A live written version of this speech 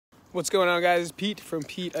What's going on, guys? Pete from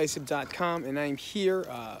PeteIsip.com, and I'm here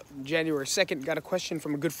January 2nd. Got a question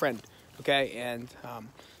from a good friend, okay? And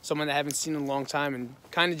someone that I haven't seen in a long time and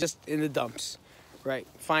kind of just in the dumps, right?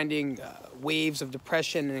 Finding waves of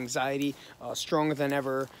depression and anxiety stronger than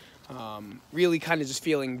ever, really kind of just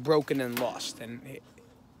feeling broken and lost. And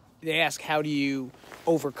they ask, how do you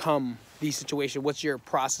overcome these situations? What's your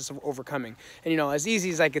process of overcoming? And, as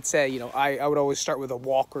easy as I could say, I would always start with a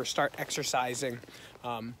walk or start exercising.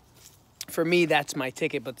 For me, that's my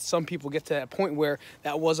ticket, but some people get to that point where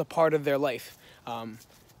that was a part of their life.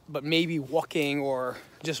 But maybe walking or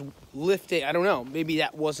just lifting, I don't know, maybe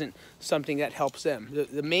that wasn't something that helps them.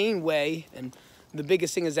 The main way and the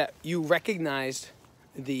biggest thing is that you recognized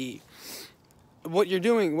what you're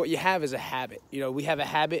doing, what you have is a habit. We have a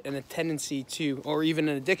habit and a tendency to, or even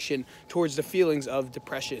an addiction towards the feelings of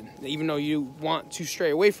depression. Even though you want to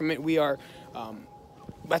stray away from it, we are...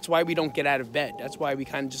 that's why we don't get out of bed. That's why we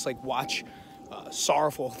kind of just watch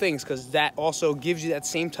sorrowful things, because that also gives you that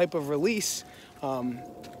same type of release than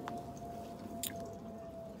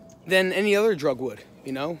any other drug would.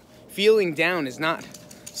 Feeling down is not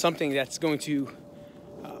something that's going to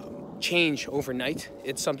change overnight.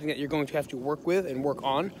 It's something that you're going to have to work with and work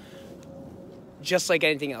on, just like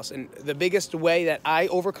anything else. And the biggest way that I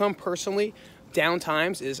overcome personally down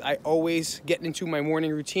times is I always get into my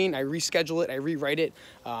morning routine. I reschedule it, I rewrite it.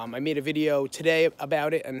 I made a video today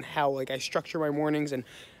about it and how I structure my mornings, and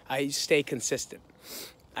I stay consistent.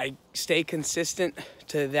 I stay consistent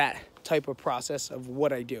to that type of process of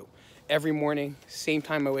what I do. Every morning, same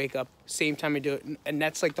time I wake up, same time I do it, and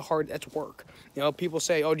that's that's work. People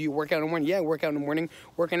say, oh, do you work out in the morning? Yeah, I work out in the morning.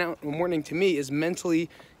 Working out in the morning to me is mentally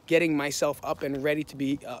getting myself up and ready to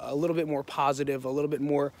be a little bit more positive, a little bit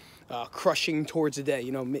more crushing towards the day,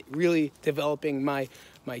 really developing my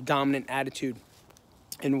dominant attitude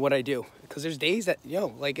in what I do. Because there's days that,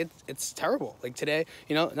 it's terrible. Like today,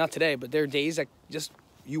 not today, but there are days that just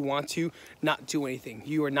you want to not do anything.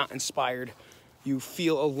 You are not inspired. You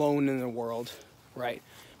feel alone in the world, right?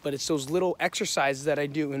 But it's those little exercises that I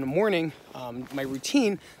do in the morning, my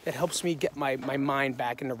routine, that helps me get my mind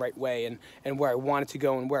back in the right way and where I want it to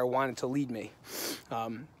go and where I want it to lead me.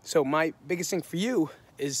 So my biggest thing for you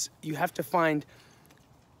is you have to find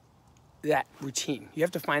that routine. You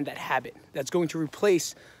have to find that habit that's going to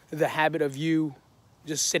replace the habit of you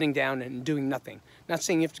just sitting down and doing nothing. Not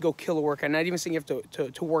saying you have to go kill a workout, not even saying you have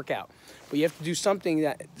to work out, but you have to do something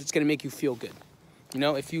that's going to make you feel good.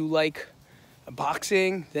 If you like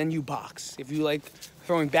boxing, then you box. If you like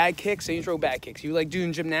throwing bad kicks, then you throw bad kicks. If you like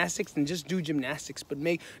doing gymnastics, then just do gymnastics. But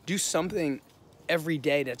do something every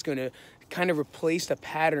day that's going to kind of replace the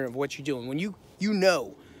pattern of what you're doing. When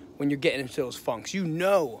when you're getting into those funks,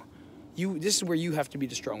 this is where you have to be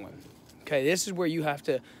the strong one. Okay, this is where you have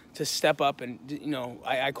to step up and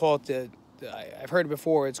I call it I've heard it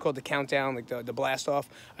before. It's called the countdown, the blast off.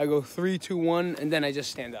 I go 3, 2, 1, and then I just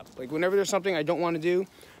stand up. Whenever there's something I don't want to do,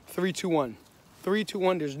 3, 2, 1. 3, 2,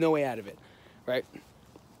 1, there's no way out of it, right?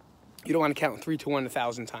 You don't want to count 3, 2, 1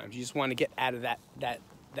 1,000 times. You just want to get out of that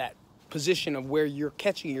position of where you're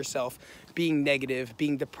catching yourself being negative,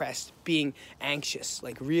 being depressed, being anxious.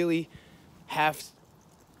 Really have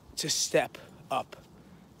to step up,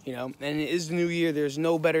 And it is the new year. There's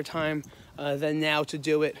no better time than now to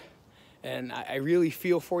do it. And I really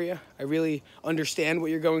feel for you. I really understand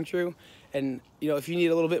what you're going through. And, if you need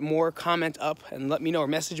a little bit more, comment up and let me know, or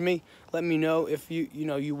message me. Let me know if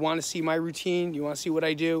you want to see my routine, you want to see what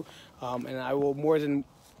I do. And I will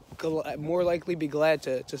more likely be glad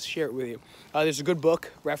to share it with you. There's a good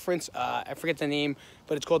book reference. I forget the name,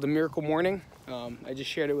 but it's called The Miracle Morning. I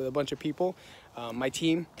just shared it with a bunch of people. My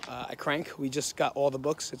team at Crank, we just got all the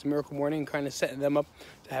books. It's Miracle Morning, kind of setting them up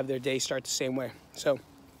to have their day start the same way. So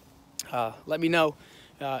let me know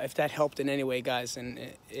if that helped in any way, guys. And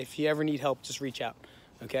if you ever need help, just reach out,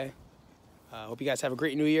 okay? Hope you guys have a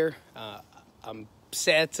great new year. I'm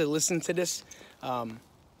sad to listen to this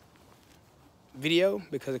video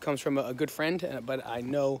because it comes from a good friend, but I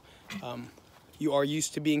know you are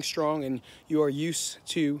used to being strong and you are used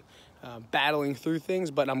to battling through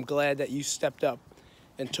things, but I'm glad that you stepped up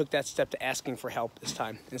and took that step to asking for help this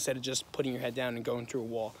time instead of just putting your head down and going through a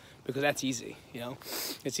wall, because that's easy,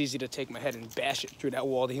 It's easy to take my head and bash it through that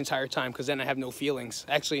wall the entire time, because then I have no feelings.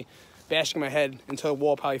 Actually, bashing my head into a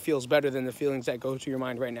wall probably feels better than the feelings that go through your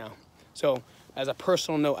mind right now. So as a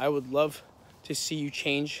personal note, I would love to see you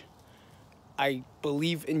change. I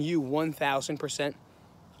believe in you 1,000%.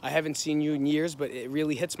 I haven't seen you in years, but it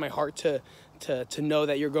really hits my heart to know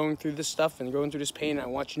that you're going through this stuff and going through this pain. I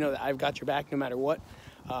want you to know that I've got your back no matter what.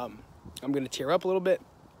 I'm going to tear up a little bit.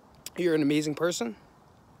 You're an amazing person.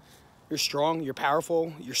 You're strong, you're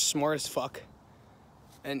powerful, you're smart as fuck.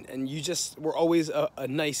 And you just were always a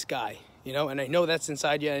nice guy, you know? And I know that's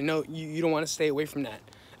inside you. And I know you don't want to stay away from that.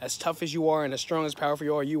 As tough as you are and as strong as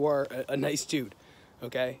powerful you are a nice dude,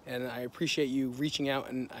 okay? And I appreciate you reaching out,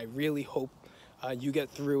 and I really hope you get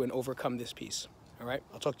through and overcome this piece, all right?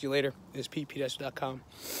 I'll talk to you later. This is Pete, PeteEsser.com.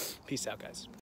 Peace out, guys.